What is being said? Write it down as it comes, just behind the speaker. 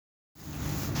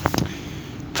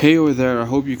Hey over there, I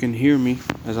hope you can hear me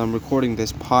as I'm recording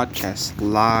this podcast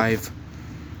live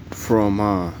from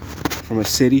a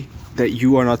city that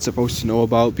you are not supposed to know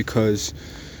about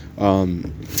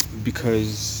um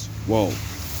well,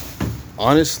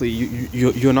 honestly,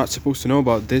 you're not supposed to know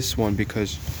about this one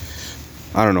because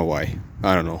I don't know why.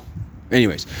 I don't know.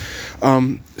 Anyways,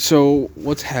 so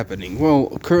what's happening?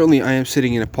 Well, currently I am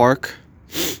sitting in a park.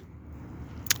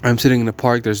 I'm sitting in a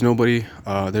park. There's nobody.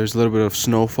 There's a little bit of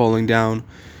snow falling down.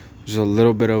 There's a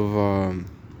little bit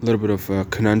of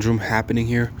conundrum happening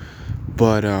here,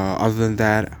 but other than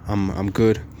that, I'm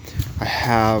good. I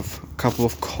have a couple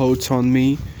of coats on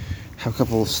me, have a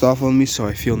couple of stuff on me, so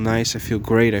I feel nice. I feel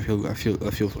great. I feel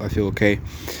okay.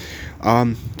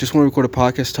 Just want to record a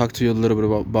podcast, talk to you a little bit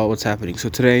about what's happening. So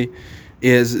today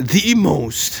is the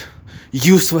most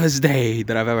useless day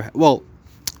that I've ever had. Well,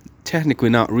 technically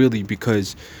not really,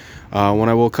 because when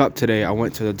I woke up today, I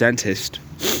went to the dentist,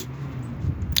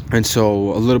 and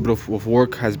so a little bit of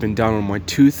work has been done on my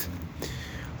tooth,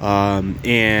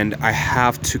 and I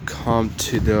have to come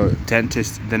to the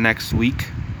dentist the next week,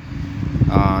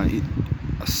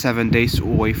 7 days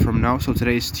away from now. So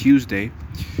today is Tuesday.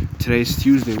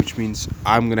 Which means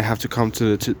I'm gonna have to come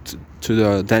to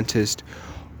the dentist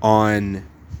on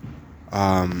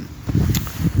on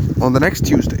the next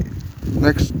Tuesday.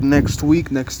 Next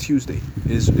week, next Tuesday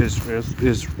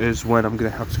is when I'm gonna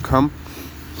have to come,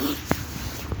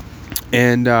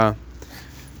 and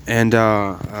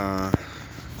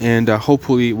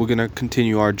hopefully we're gonna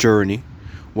continue our journey.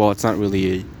 Well, it's not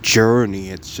really a journey;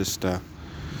 it's just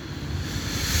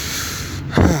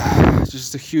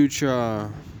just a huge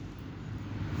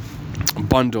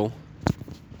bundle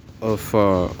of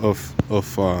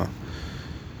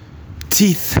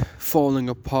teeth falling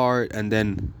apart, and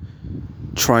then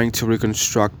trying to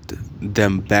reconstruct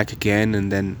them back again, and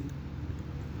then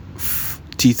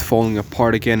teeth falling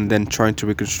apart again, and then trying to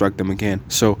reconstruct them again.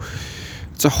 So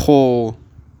it's a whole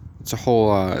it's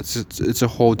a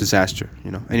whole disaster,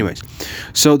 Anyways,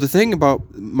 so the thing about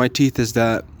my teeth is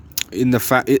that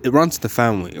it runs the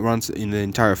family. It runs in the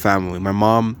entire family. My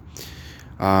mom,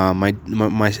 my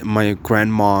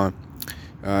grandma.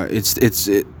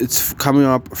 It's coming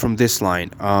up from this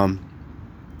line.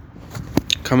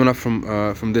 Coming up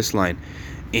from this line,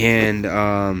 and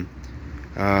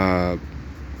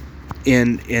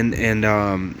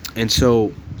and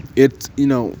so it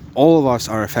all of us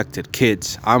are affected.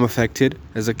 Kids, I'm affected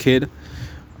as a kid,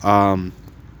 as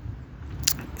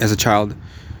a child,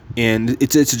 and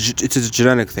it's a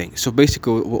genetic thing. So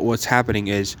basically, what's happening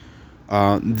is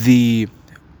the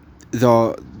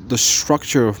the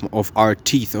structure of our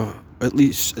teeth, or at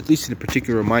least in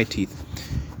particular my teeth,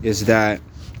 is that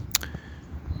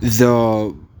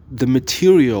the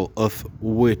material of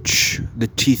which the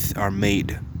teeth are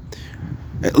made,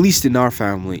 at least in our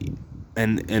family,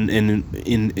 and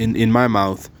in my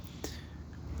mouth,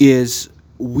 is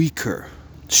weaker,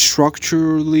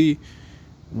 structurally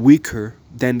weaker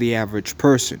than the average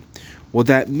person. What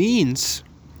that means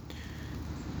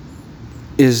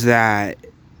is that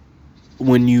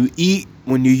when you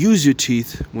use your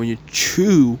teeth, when you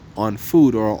chew on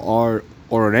food or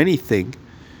on anything,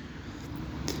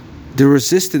 the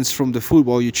resistance from the food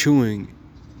while you're chewing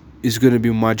is going to be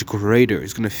much greater.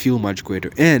 It's going to feel much greater,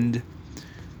 and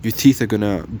your teeth are going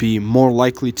to be more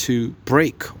likely to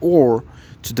break or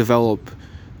to develop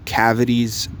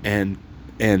cavities and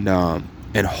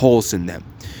holes in them,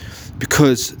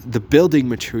 because the building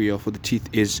material for the teeth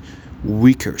is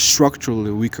weaker,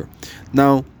 structurally weaker.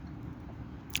 Now,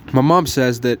 my mom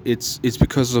says that it's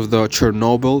because of the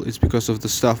Chernobyl. It's because of the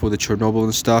stuff with the Chernobyl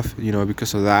and stuff.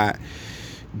 Because of that.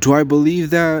 Do I believe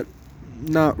that?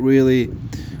 Not really.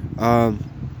 But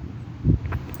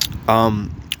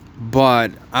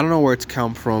I don't know where it's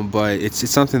come from. But it's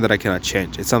something that I cannot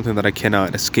change. It's something that I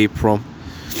cannot escape from.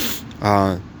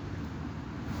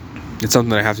 It's something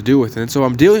that I have to deal with, and so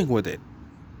I'm dealing with it.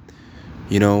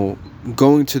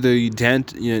 Going to the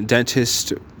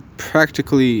dentist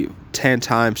practically 10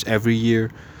 times every year,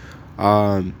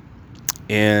 and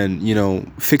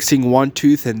fixing one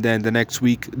tooth, and then the next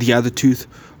week the other tooth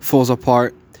falls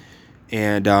apart,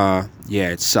 and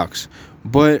it sucks,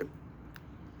 but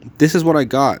this is what I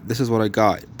got.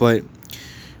 But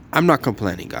I'm not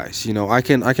complaining, guys. I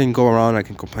can go around, I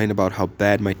can complain about how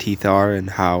bad my teeth are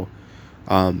and how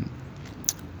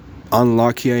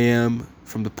unlucky I am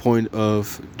from the point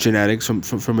of genetics,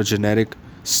 from a genetic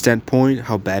standpoint,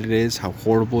 how bad it is, how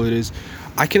horrible it is.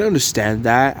 I can understand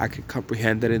that. I can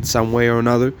comprehend that in some way or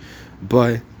another,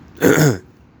 but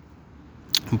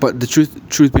but the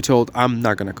truth be told, I'm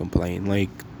not gonna complain.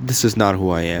 Like, this is not who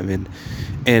I am, and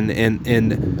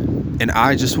And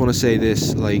I just want to say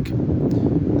this, like,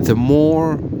 the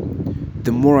more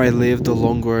I live, the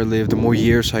longer I live, the more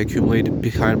years I accumulate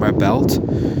behind my belt,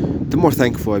 the more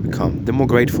thankful I become, the more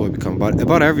grateful I become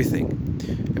about everything.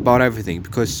 About everything,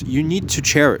 because you need to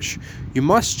cherish. You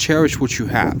must cherish what you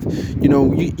have.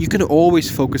 You can always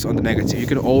focus on the negative. You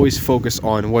can always focus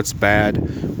on what's bad,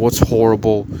 what's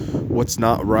horrible, what's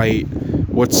not right,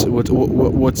 what's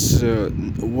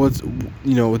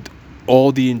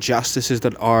all the injustices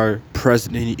that are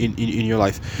present in your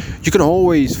life. You can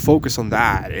always focus on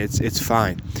that. It's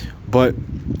fine. But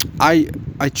I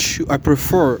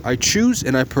choose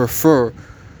and I prefer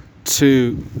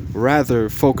to rather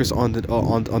focus on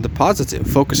the positive,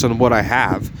 focus on what I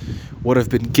have, what I've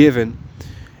been given,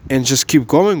 and just keep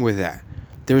going with that.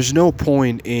 There's no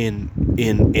point in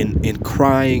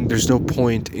crying. There's no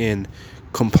point in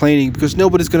complaining, because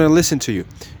nobody's gonna listen to you.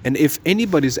 And if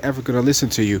anybody's ever gonna listen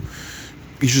to you,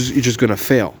 you're just gonna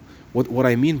fail. What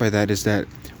I mean by that is that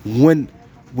when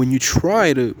you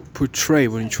try to portray,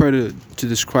 when you try to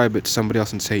describe it to somebody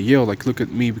else and say, yo, like, look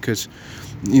at me, because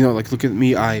like, look at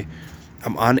me, I'm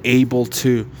unable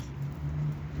to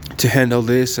handle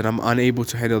this, and I'm unable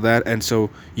to handle that, and so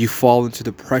you fall into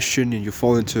depression and you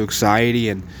fall into anxiety,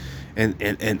 and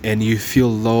you feel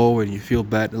low and you feel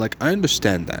bad. Like, I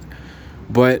understand that,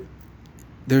 but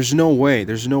there's no way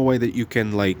that you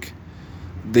can, like,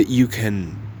 that you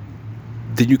can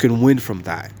win from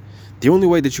that. The only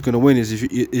way that you're gonna win is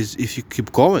if you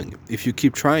keep going, if you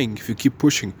keep trying, if you keep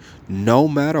pushing, no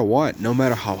matter what, no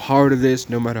matter how hard it is,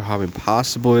 no matter how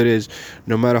impossible it is,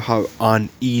 no matter how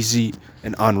uneasy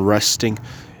and unresting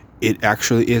it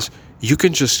actually is. You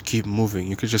can just keep moving.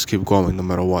 You can just keep going, no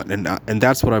matter what. And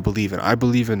that's what I believe in. I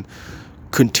believe in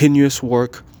continuous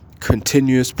work,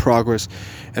 continuous progress,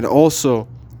 and also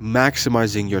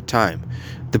maximizing your time.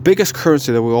 The biggest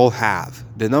currency that we all have,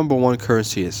 the number one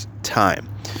currency, is time.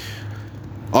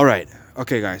 All right.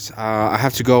 Okay, guys. I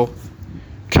have to go.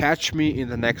 Catch me in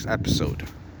the next episode,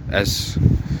 as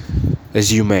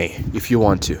you may, if you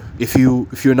want to. If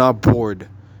you're not bored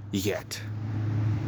yet.